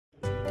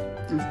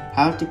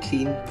How to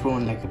clean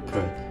prawn like a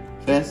pro.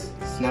 First,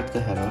 snap the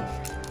head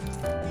off.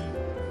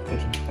 Put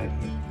it inside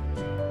here.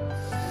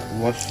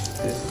 Wash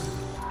this.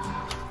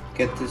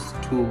 Get this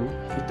tool.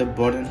 Put the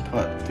bottom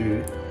part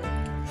through.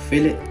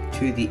 Fill it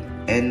to the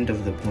end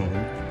of the prawn.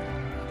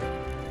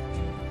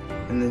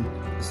 And then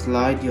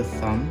slide your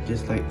thumb,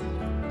 just like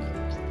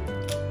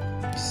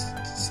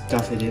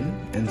stuff it in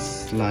and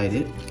slide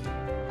it.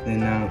 And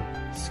now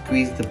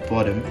squeeze the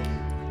bottom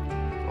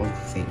of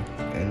the thing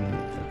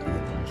and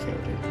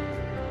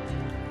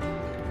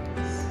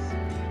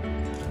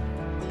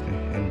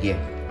yeah,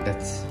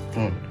 that's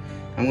prawn.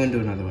 I'm going to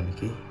do another one,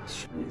 okay?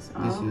 This is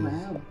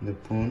the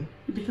prawn.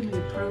 You're becoming a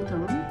pro,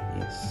 Tharun.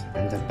 Yes,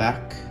 and the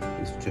back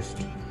is just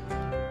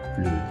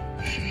blue.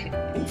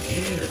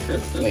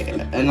 Wait,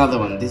 another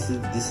one. This is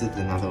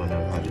another one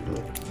of how to do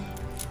it.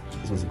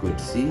 This one's good.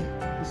 See?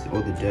 This is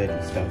all the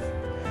dirty stuff.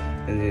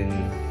 And then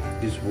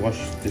just wash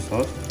this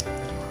off.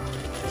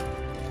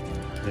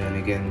 Then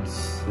again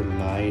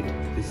slide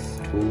this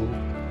tool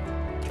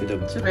to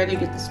the So where do you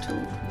get this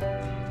tool?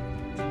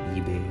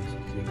 eBay or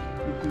something.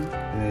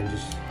 And then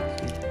just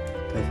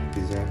perfect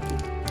example.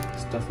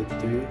 Stuff it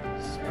through,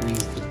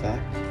 squeeze the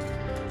back.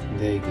 And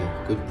there you go.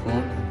 Good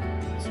prawn.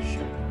 It's a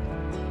shot.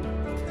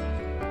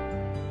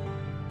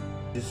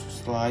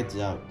 Just slides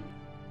out.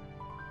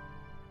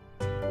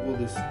 All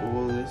this is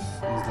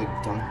like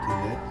dunked in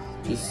there.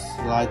 Just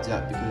slides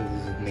out because of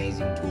this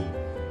amazing tool.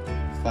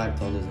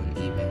 $5 on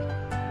eBay.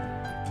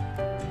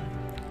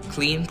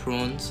 Clean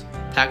prawns,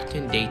 packed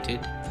and dated.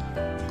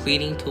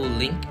 Cleaning tool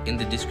link in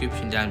the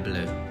description down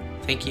below.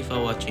 Thank you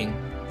for watching.